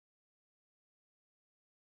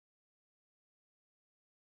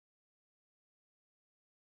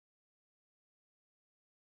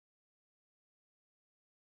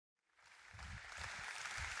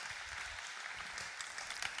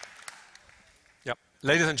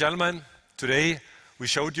Ladies and gentlemen, today we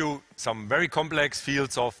showed you some very complex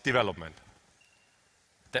fields of development.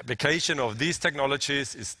 The application of these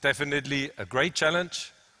technologies is definitely a great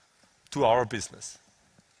challenge to our business.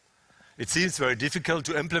 It seems very difficult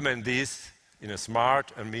to implement these in a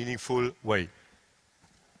smart and meaningful way.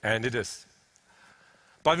 And it is.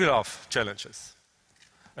 But we love challenges.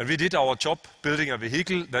 And we did our job building a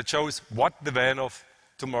vehicle that shows what the van of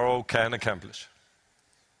tomorrow can accomplish.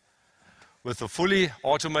 With a fully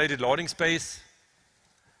automated loading space,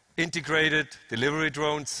 integrated delivery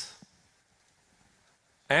drones,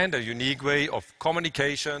 and a unique way of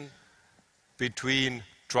communication between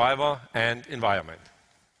driver and environment.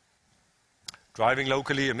 Driving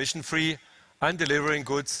locally emission-free and delivering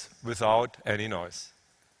goods without any noise.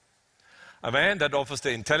 A van that offers the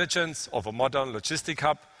intelligence of a modern logistic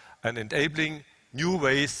hub and enabling new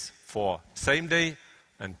ways for same-day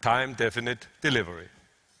and time-definite delivery.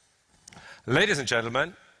 Ladies and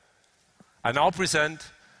gentlemen, I now present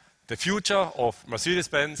the future of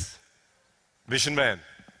Mercedes-Benz Vision Van.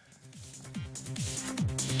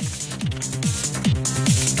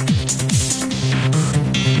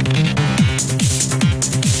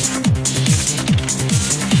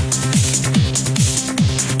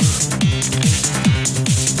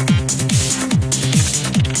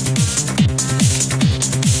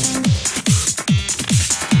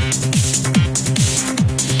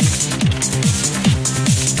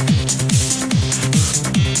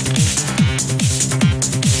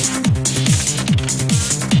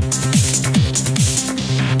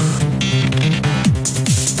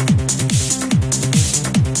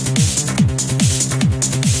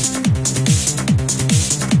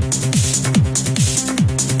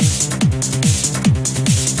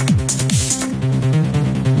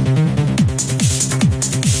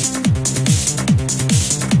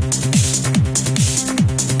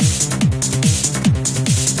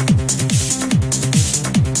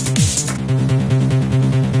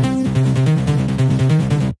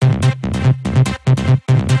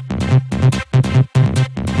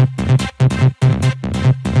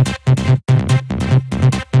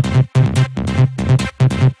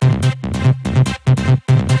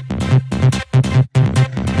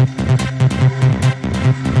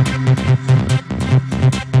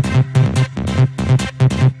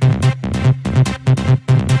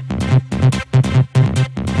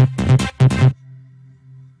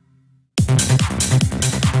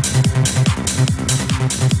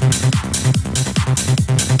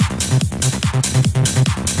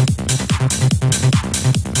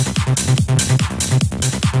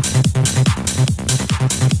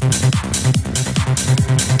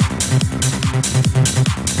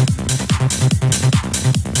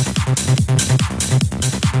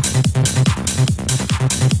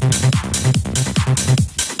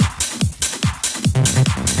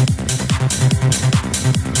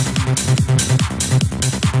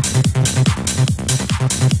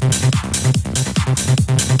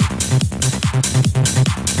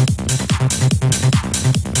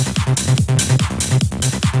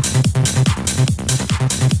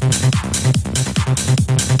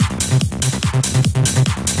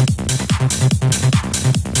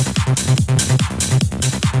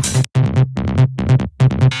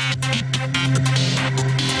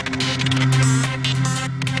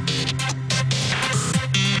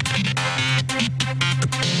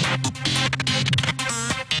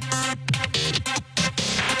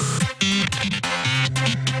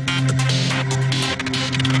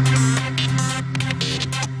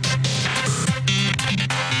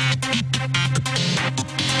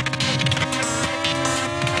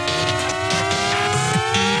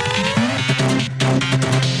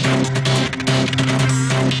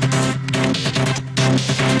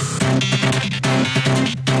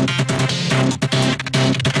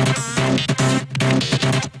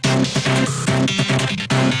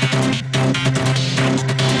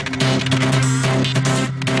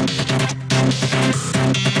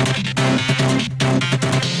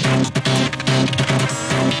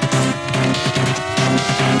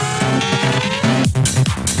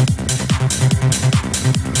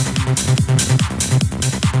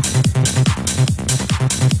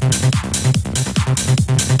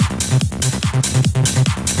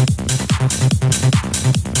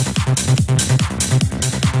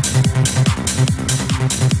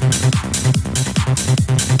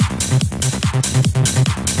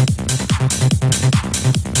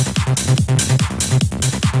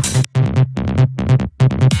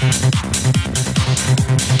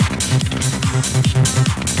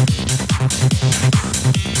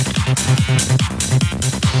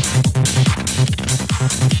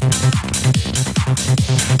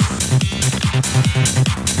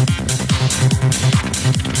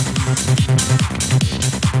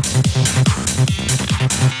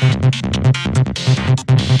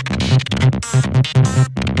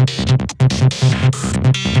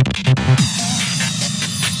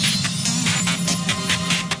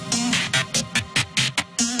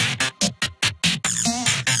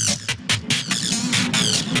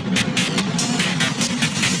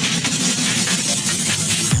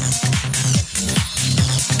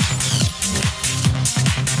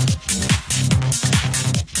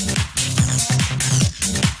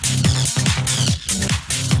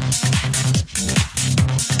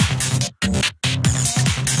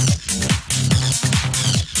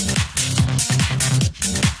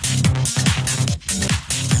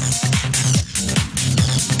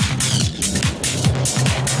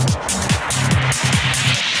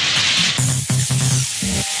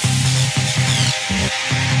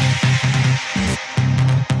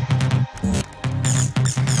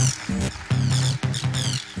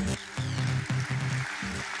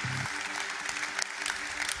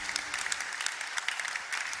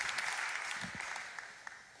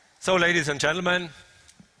 So, ladies and gentlemen,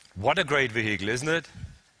 what a great vehicle, isn't it?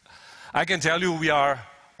 I can tell you we are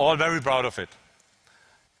all very proud of it.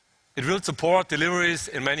 It will support deliveries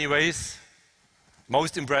in many ways.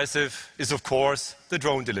 Most impressive is, of course, the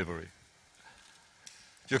drone delivery.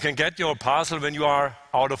 You can get your parcel when you are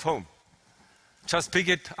out of home. Just pick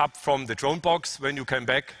it up from the drone box when you come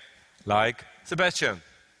back, like Sebastian.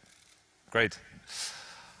 Great.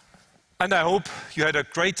 And I hope you had a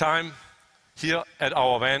great time here at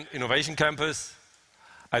our WAN Innovation Campus.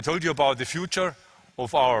 I told you about the future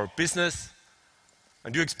of our business,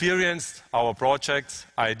 and you experienced our projects,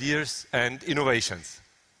 ideas, and innovations.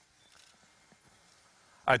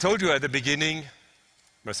 I told you at the beginning,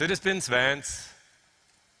 Mercedes-Benz Vans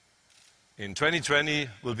in 2020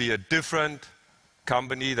 will be a different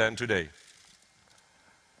company than today.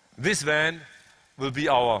 This van will be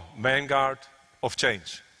our vanguard of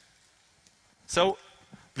change. So,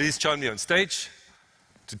 please join me on stage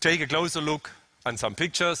to take a closer look and some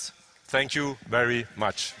pictures. Thank you very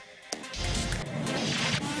much.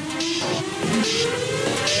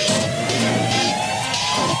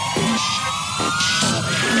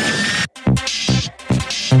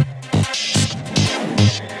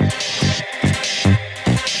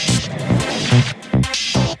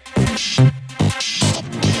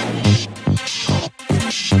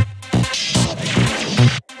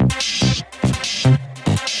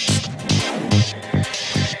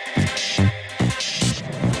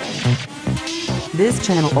 This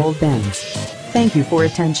channel Old Benz. Thank you for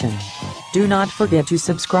attention. Do not forget to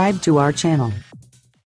subscribe to our channel.